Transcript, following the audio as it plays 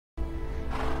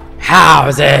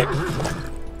How's it?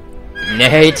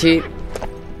 Nay to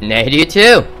you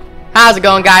too. How's it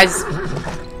going, guys?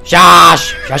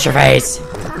 Shush! Shut your face!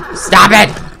 Stop it!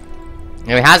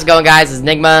 Anyway, how's it going, guys? It's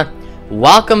Enigma.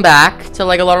 Welcome back to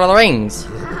LEGO Lord of the Rings.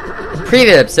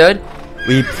 Previous episode,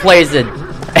 we placed an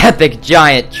epic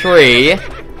giant tree.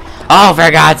 Oh,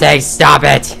 for God's sake, stop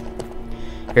it!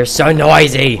 You're so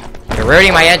noisy. You're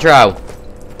ruining my intro.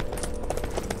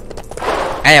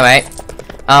 Anyway,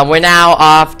 we're now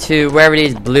off to wherever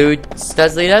these blue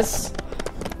studs lead us.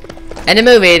 In the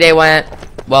movie, they went,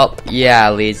 well,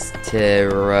 yeah, leads to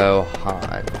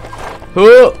Rohan.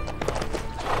 Ooh!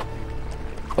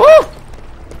 Ooh!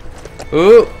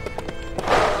 Ooh!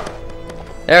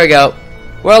 There we go.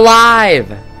 We're alive!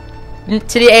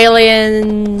 To the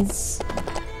aliens!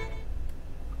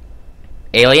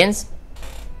 Aliens?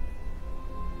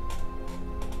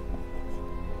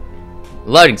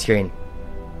 Loading screen.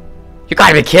 You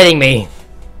gotta be kidding me!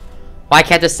 Why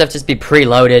can't this stuff just be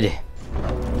preloaded?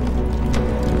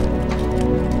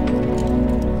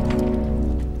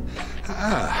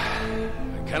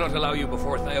 I cannot allow you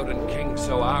before Theoden King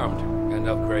so armed,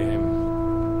 Gandalf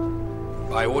Graham.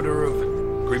 By order of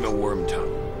Grima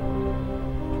Wormtongue.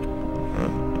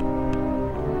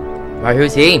 Why,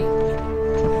 who's he?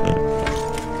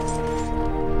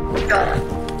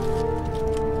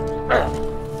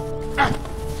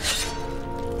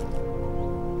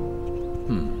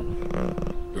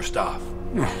 Your staff.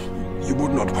 You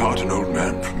would not part an old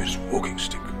man from his walking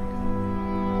stick.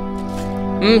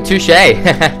 Touche.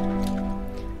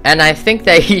 And I think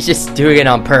that he's just doing it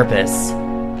on purpose.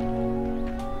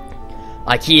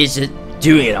 Like he is just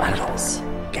doing it on purpose.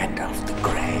 Gandalf the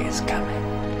Grey is coming.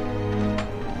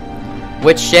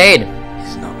 Which shade?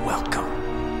 He's not welcome.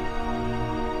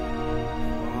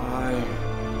 Why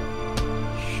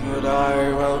should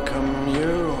I welcome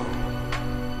you,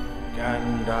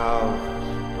 Gandalf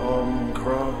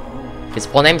Stormcrow? His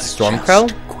full name's Stormcrow?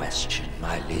 Just a question,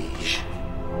 my liege.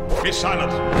 Be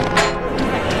silent.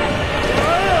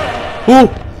 Ooh!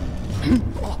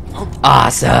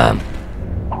 Awesome!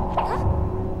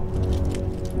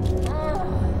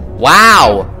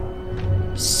 Wow!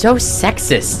 So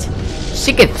sexist.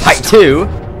 She can fight too.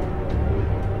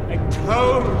 I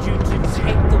told you to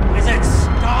take the wizard's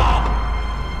staff.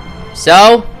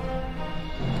 So?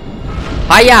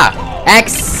 Hiya!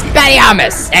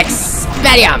 Expelliarmus!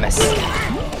 Expelliarmus!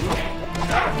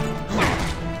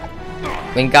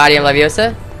 Wingardium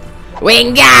Leviosa?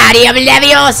 Wingardium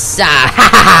Leviosa! Ha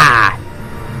ha ha!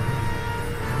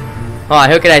 Hold on,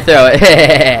 who can I throw it?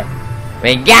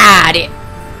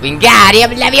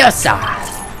 Wingardium Leviosa!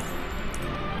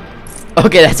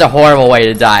 Okay, that's a horrible way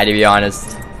to die, to be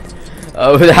honest.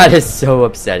 Oh, that is so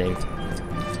upsetting.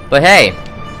 But hey,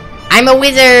 I'm a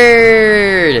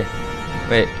wizard!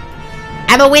 Wait.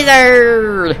 I'm a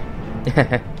wizard!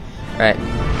 Alright.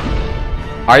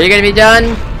 Are you gonna be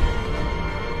done?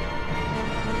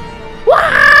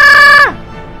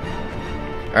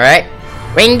 Alright.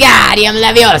 Wingardium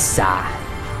Leviosa!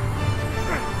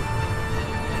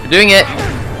 You're doing it!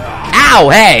 Ow,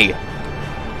 hey!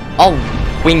 Oh,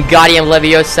 Wingardium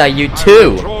Leviosa, you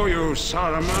too! Draw you,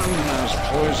 Saruman, as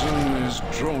poison is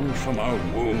drawn from a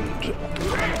wound.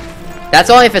 That's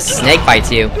only if a snake bites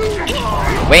you.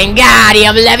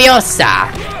 Wingardium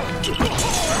Leviosa!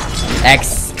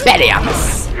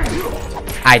 Expelliarmus!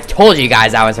 I told you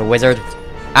guys I was a wizard.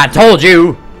 I told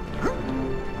you!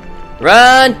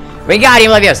 Run! Wingardium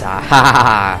Leviosa! Ha ha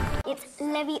ha! It's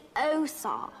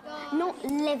Leviosa, not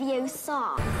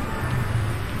Leviosa.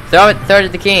 Throw it to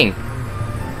the king.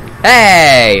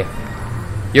 Hey!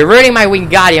 You're ruining my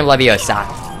Wingardium Leviosa.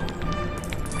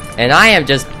 And I am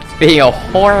just being a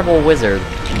horrible wizard.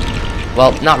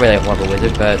 Well, not really a horrible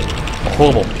wizard, but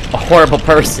a horrible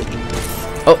person.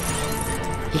 Oh,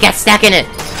 he got stuck in it.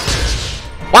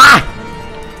 Why?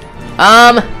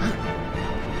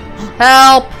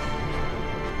 Help!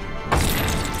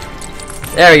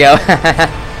 There we go.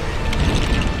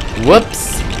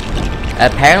 Whoops.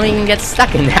 Apparently you can get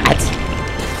stuck in that.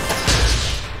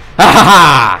 Ha ha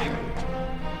ha!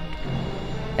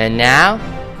 And now,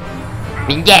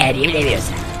 Wingardium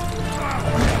Leviosa.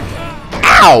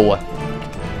 Ow!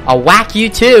 I'll whack you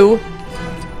too.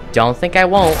 Don't think I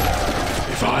won't.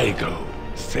 If I go,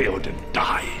 Theoden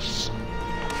dies.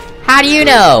 How do you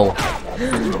know?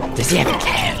 Does he have a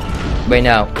cancer? Wait,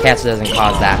 no. Cancer doesn't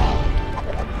cause that.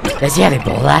 Does he have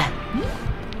Ebola?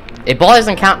 Ebola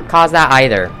doesn't cause that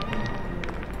either.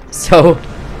 So,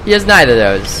 he has neither of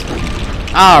those.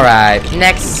 Alright,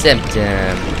 next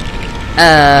symptom.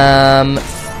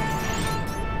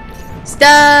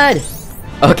 Stud!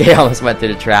 Okay, I almost went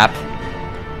through the trap.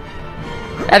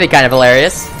 That'd be kind of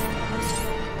hilarious.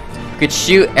 could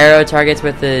shoot arrow targets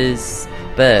with his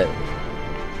bow.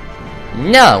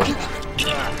 No.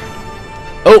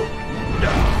 Oh.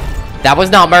 That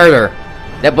was not murder.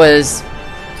 That was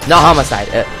not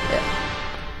homicide.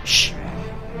 Shh.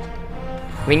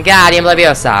 Wingardium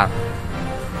Leviosa.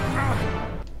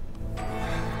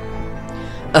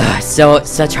 Ugh,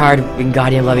 such hard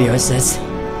Wingardium Leviosas.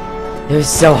 It was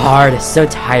so hard, so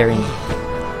tiring.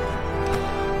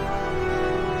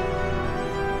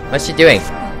 What's she doing?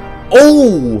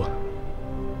 Oh!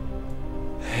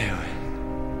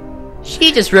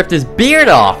 She just ripped his beard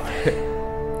off.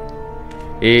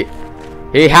 He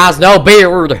has no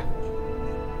beard.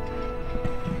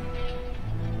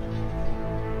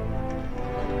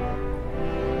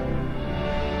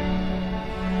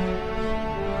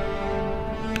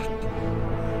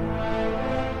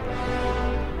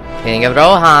 King of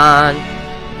Rohan,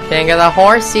 king of the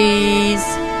horsies.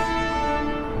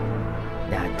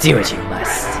 Now do what you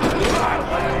must.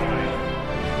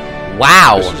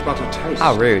 Wow. This is but a taste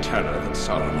How rude. of terror that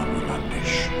Saruman will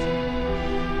unleash.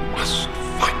 You must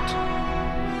fight.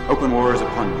 Open war is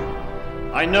upon you.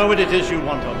 I know what it is you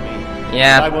want of me.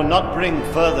 Yeah. But I will not bring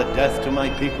further death to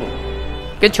my people.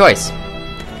 Good choice.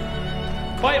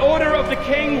 By order of the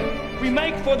king, we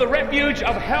make for the refuge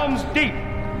of Helm's Deep.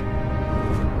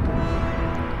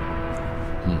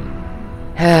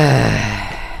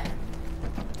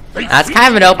 That's kind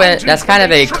of an open. That's kind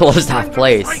of a closed-off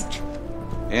place.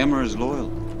 Imma is loyal.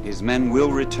 His men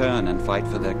will return and fight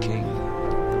for their king.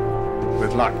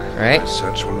 With luck, Right. the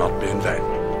search will not be in vain.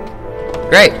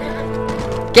 Great.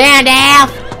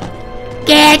 Gandalf!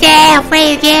 Gandalf, where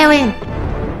are you going?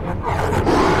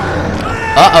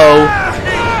 Uh-oh.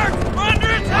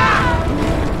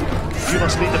 You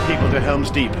must lead the people to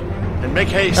Helm's Deep. And make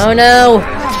haste. Oh no.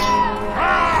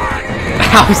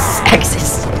 How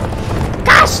sexist.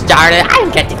 Gosh darn it, I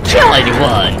didn't get to kill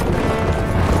anyone.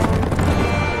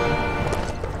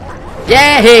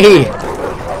 Yay!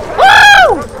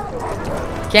 Woo!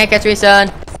 Can't catch me,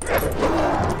 son.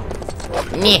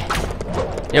 Nyeh.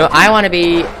 You know, I wanna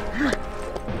be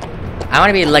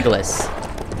Legolas.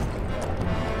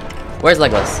 Where's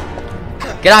Legolas?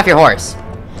 Get off your horse.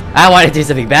 I want to do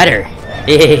something better.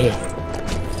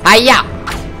 Hiya!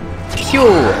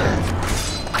 Phew!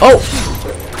 Oh!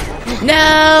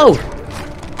 No!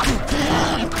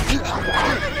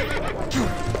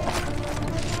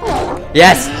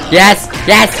 Yes! Yes!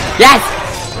 Yes! Yes!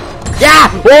 Yeah!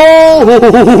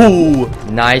 Oh!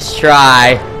 Nice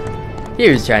try. He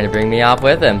was trying to bring me off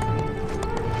with him.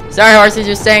 Sorry, horses,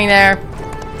 you're staying there.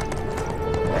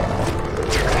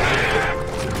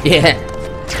 Yeah.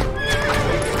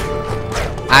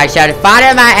 I shall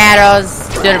fire my arrows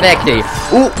to the victory.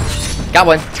 Ooh! Got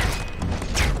one.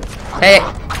 Hey.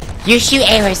 You shoot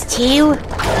arrows too?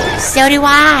 So do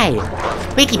I.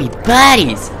 We can be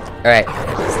buddies. Alright.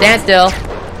 Stand still.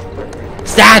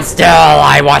 Stand still!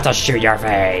 I want to shoot your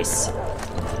face.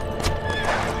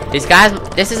 These guys,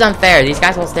 this is unfair. These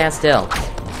guys won't stand still.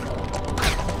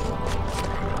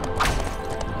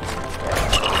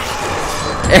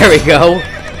 There we go.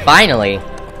 Finally.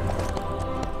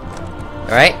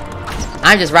 Alright.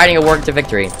 I'm just riding a warg to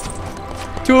victory.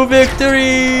 To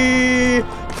victory!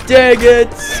 Dang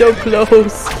it! So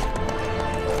close.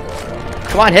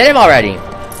 Come on, hit him already.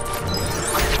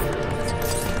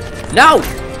 No!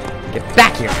 Get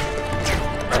back here.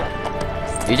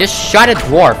 You just shot a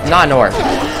dwarf, not an orc.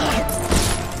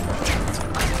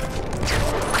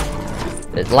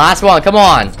 The last one, come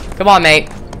on. Come on, mate.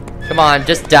 Come on,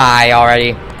 just die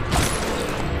already.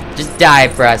 Just die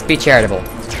for us. Be charitable.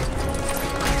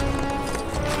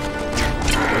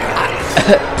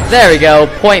 There we go.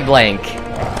 Point blank.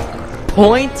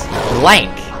 Point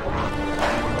blank.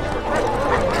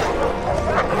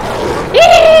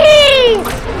 Yee!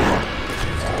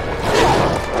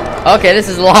 Okay, this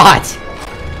is a lot.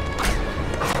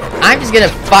 I'm just gonna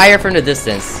fire from the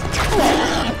distance.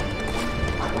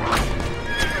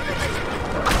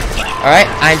 Alright,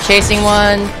 I'm chasing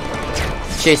one.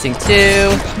 Chasing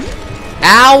two.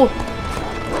 Ow!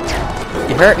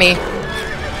 You hurt me.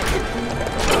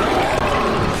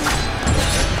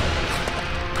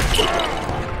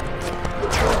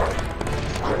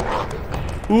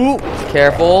 Ooh,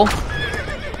 careful.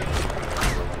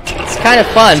 It's kind of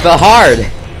fun, but hard.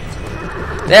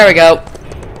 There we go.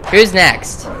 Who's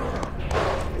next?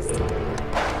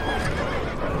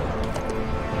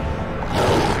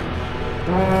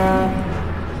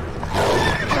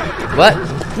 What?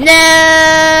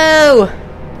 No!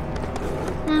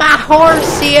 My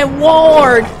horsey and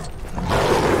warg!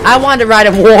 I wanted to ride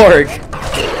a warg.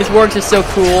 These wargs are so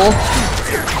cool.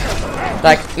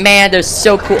 Like, man, they're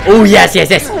so cool. Oh, yes, yes,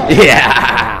 yes.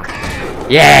 Yeah!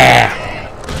 Yeah!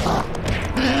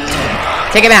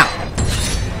 Take him out!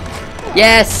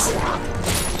 Yes!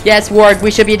 Yes, Ward,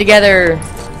 we should be together!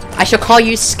 I shall call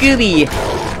you Scooby!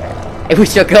 And we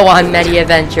shall go on many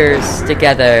adventures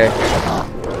together.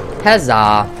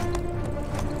 Huzzah!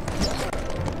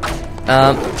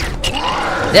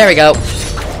 There we go.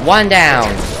 One down.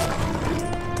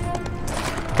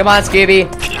 Come on,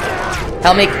 Scooby.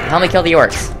 Help me kill the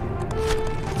orcs.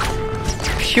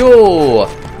 Phew.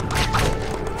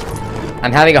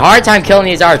 I'm having a hard time killing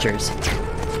these archers.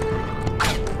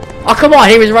 Oh, come on,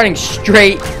 he was running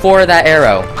straight for that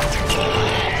arrow.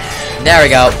 There we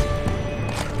go.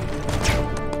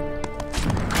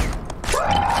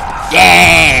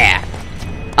 Yeah!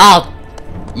 Oh,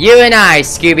 you and I,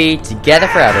 Scooby, together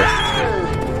forever.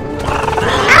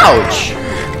 Ouch!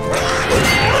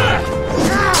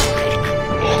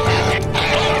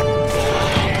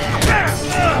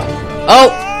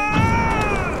 Oh!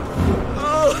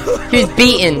 He was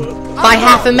beaten by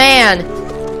half a man!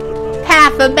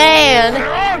 Half a man!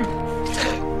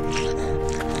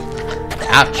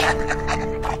 Ouch.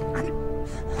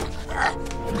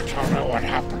 Tell me what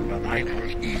happened and I will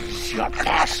ease your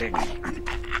passing.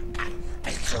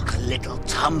 I took a little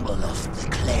tumble off the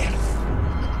cliff.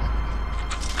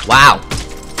 Wow.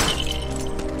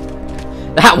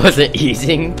 That wasn't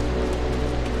easing.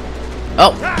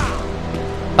 Oh.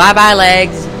 Bye-bye,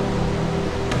 legs.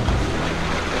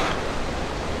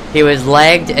 He was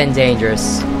legged and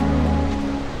dangerous.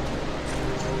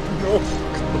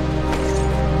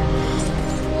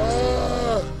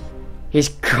 He's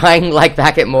crying like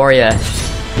back at Moria.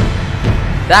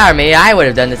 If that were me, I would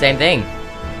have done the same thing.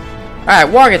 Alright,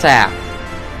 warg attack.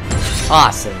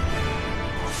 Awesome.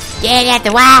 Get at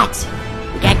the what?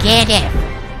 We got candy.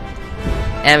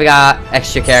 And we got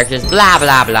extra characters. Blah,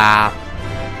 blah, blah.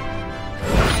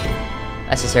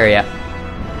 Let's just hurry up.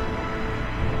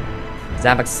 Because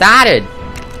I'm excited.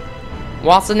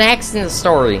 What's the next in the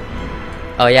story?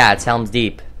 Oh yeah, it's Helm's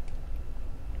Deep.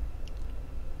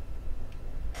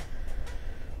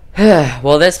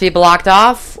 Will this be blocked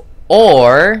off?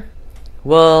 Or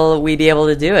will we be able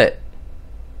to do it?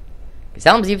 Because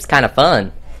Helm's Deep's kind of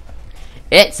fun.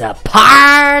 It's a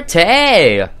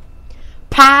party!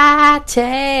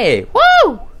 Party!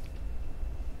 Woo!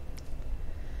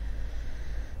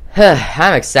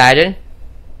 I'm excited.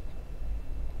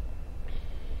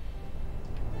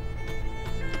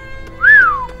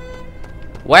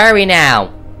 Where are we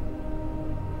now?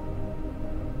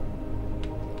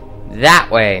 That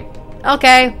way.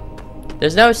 Okay.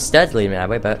 There's no studs leading me that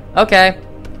way, but okay.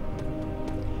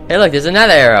 Hey, look, there's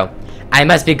another arrow. I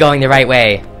must be going the right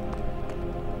way.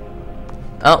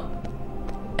 Oh.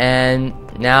 And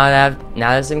now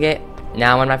there's some game.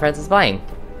 Now one of my friends is playing.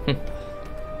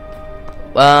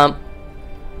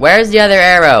 Where's the other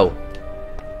arrow?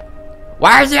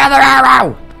 Where's the other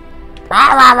arrow?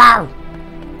 Rah, rah, rah.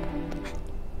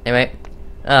 Anyway.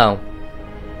 Oh.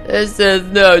 This says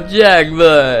no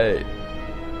jackpot.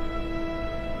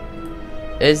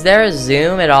 Is there a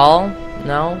zoom at all?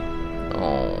 No?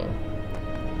 Oh.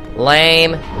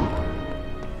 Lame.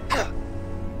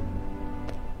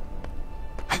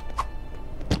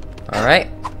 Alright.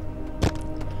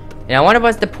 Yeah, I wonder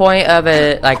what's the point of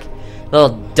a, like,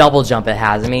 little double jump it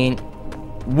has. I mean,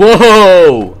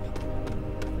 whoa!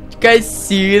 You guys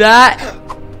see that?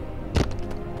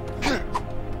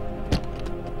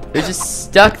 They're just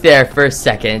stuck there for a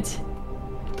second.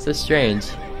 So strange.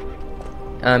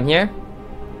 Here?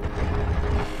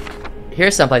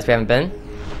 Here's someplace we haven't been.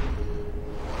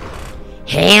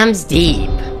 Helm's Deep.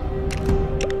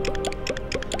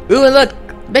 Ooh, and look!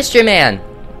 Mystery Man!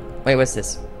 Wait, what's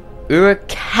this?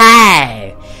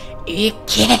 Okay.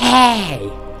 Okay.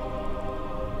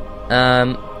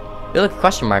 Look,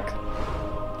 question mark.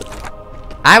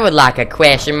 I would like a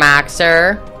question mark,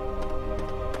 sir.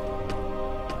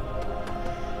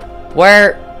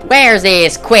 Where's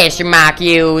this question mark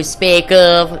you speak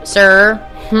of, sir?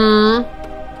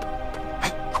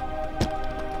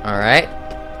 Alright.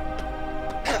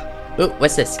 Ooh,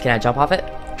 what's this? Can I jump off it?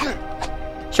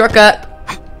 Shortcut.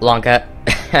 Long cut.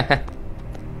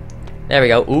 There we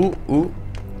go. Ooh, ooh.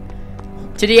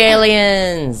 To the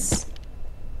aliens!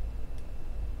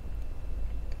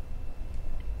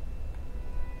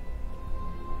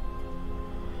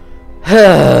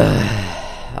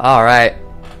 Alright.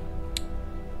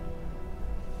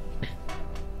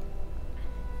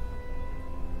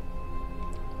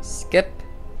 Skip.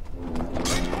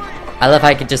 I love how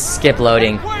I can just skip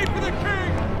loading.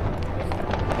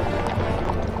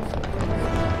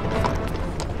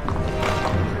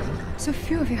 So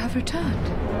few of you have returned.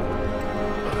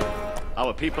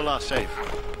 Our people are safe.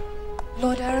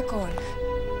 Lord Aragorn.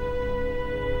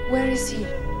 Where is he?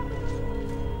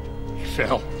 He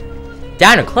fell.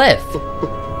 Down a cliff.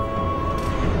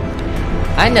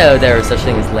 I know there is such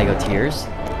thing as Lego tears.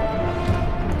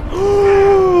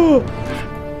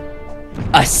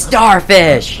 A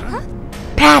starfish!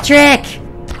 Patrick!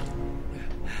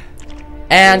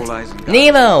 And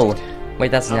Nemo!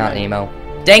 Wait, that's not Nemo.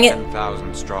 Dang it!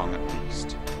 10,000 strong at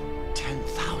least.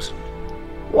 10,000.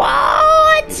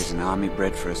 What? It is an army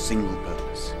bred for a single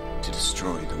purpose, to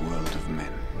destroy the world of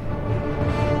men.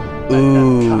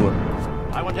 Ooh.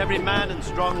 I want every man and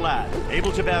strong lad,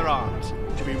 able to bear arms,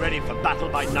 to be ready for battle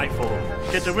by nightfall.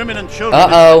 Get the women and children.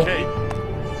 Uh-oh.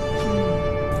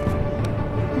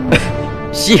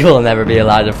 She will never be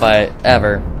allowed to fight,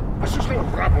 ever.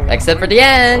 Except for the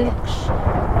end.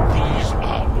 These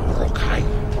are rohan.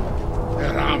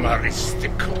 Their armor is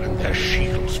thick and their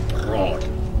shields broad.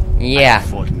 Yeah. I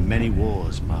fought many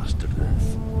wars, Master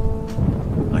Dwarf.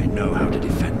 I know how to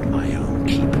defend my own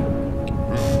keep.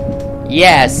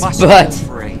 Yes, but...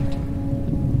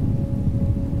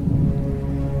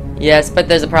 Yes, but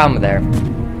there's a problem there.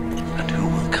 And who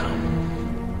will come?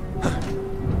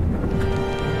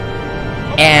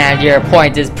 And your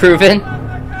point is proven.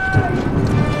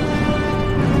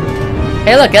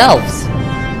 Hey, look, elves.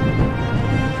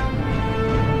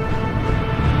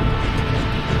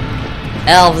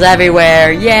 Elves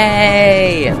everywhere,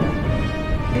 yay!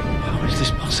 How is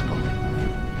this possible?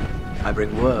 I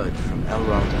bring word from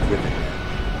LLotR of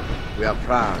Rivendell. We are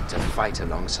proud to fight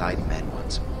alongside men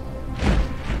once more.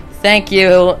 Thank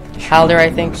you, Halder, I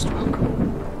think.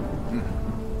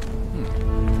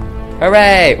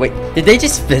 Hooray! Wait, did they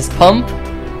just fist pump?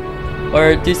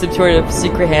 Or do some sort of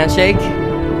secret handshake?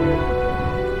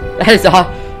 That is all.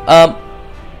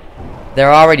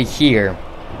 They're already here.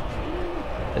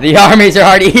 The armies are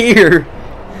already here.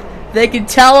 They can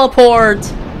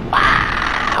teleport.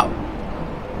 Wow!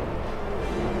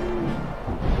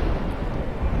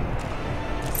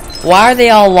 Why are they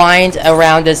all lined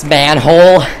around this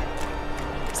manhole?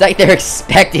 It's like they're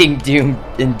expecting doom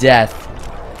and death.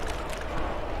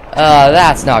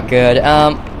 That's not good.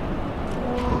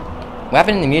 What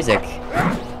happened in the music?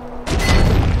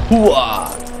 Hooah!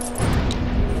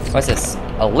 What's this?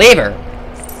 A lever!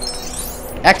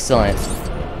 Excellent.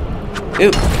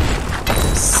 Ooh.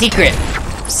 Secret!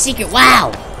 Secret,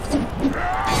 wow!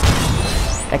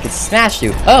 I could smash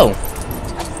you. Oh!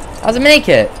 That was a mini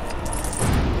kit.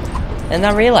 And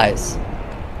not realize.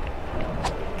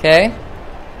 Okay.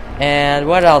 And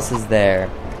what else is there?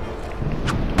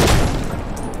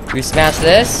 We smash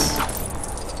this.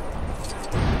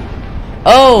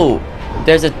 Oh!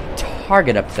 There's a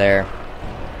target up there.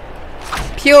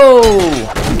 Pew!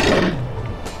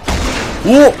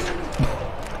 Whoa!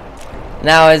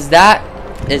 Now is that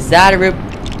a Rube?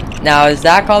 Now is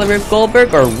that called a Rube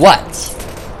Goldberg or what?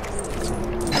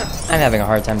 I'm having a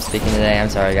hard time speaking today. I'm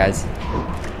sorry, guys.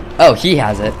 Oh, he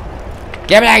has it.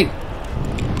 Give it!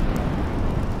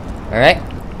 All right,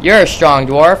 you're a strong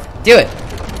dwarf. Do it.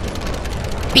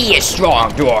 Be a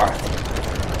strong dwarf.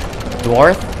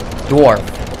 Dwarf, dwarf,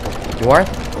 dwarf,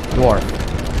 dwarf,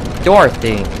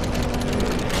 Dorothy.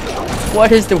 What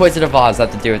does the Wizard of Oz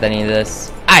have to do with any of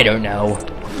this? I don't know.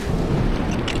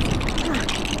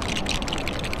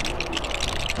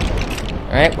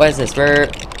 Alright, what is this? We're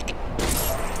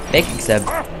making some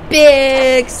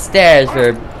big stairs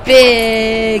for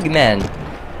big men.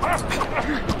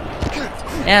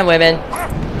 And women.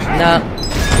 No.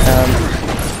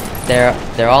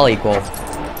 They're all equal.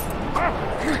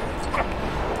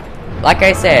 Like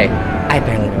I say, I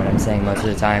barely know what I'm saying most of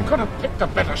the time. Could have picked a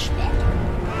better spot.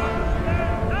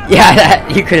 Yeah,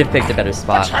 you could have picked a better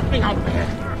spot. What's happening out there?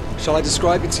 Shall I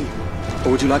describe it to you?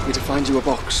 Or would you like me to find you a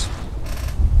box?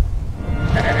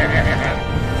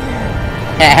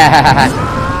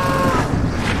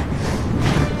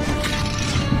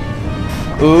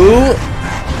 Ooh.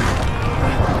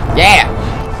 Yeah.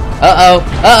 Uh-oh.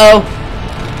 Uh-oh.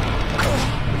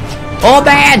 Oh,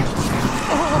 man.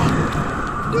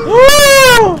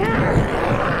 Woo!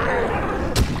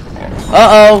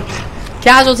 Uh-oh.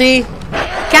 Casualty.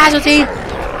 Casualty.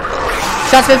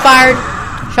 Shots been fired.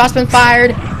 Shots been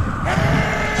fired.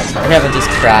 Evan just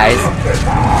cries.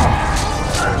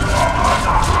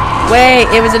 Wait,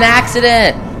 it was an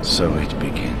accident. So it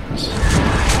begins.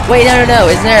 Wait, no.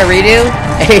 Isn't there a redo?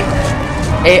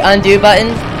 A undo button?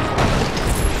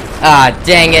 Ah,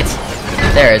 dang it.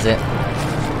 There isn't.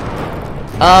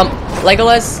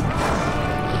 Legolas?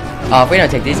 Oh, if we don't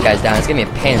take these guys down, it's gonna be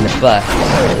a pain in the butt.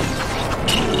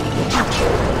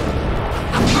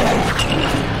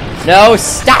 No,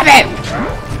 stop it!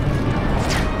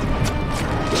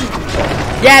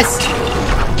 Yes!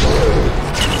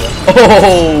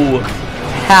 Oh,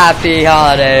 happy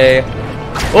holiday.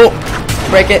 Oh,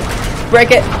 break it.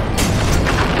 Break it.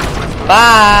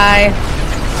 Bye.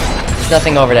 There's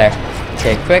nothing over there.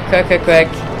 Okay, quick, quick, quick, quick.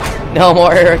 No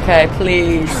more Urkai,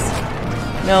 please.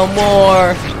 No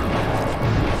more.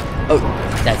 Oh,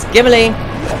 that's Gimli.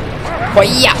 Oh,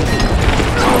 yeah.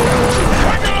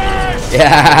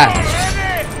 Yeah.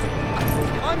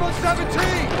 I'm on 17!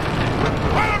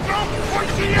 I don't know what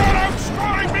you're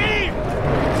outscoring me!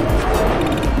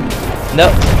 No.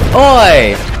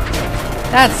 Oi!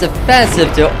 That's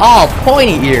offensive to all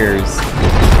pointy ears.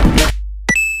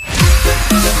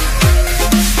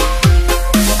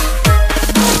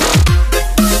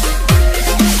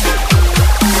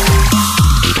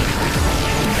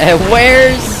 And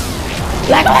where's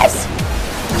Legolas?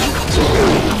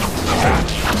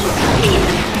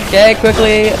 Okay,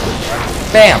 quickly.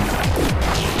 Bam.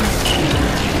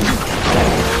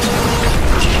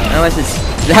 How much is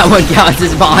that one counts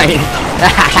as mine?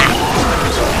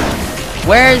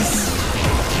 Where's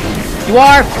you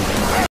are?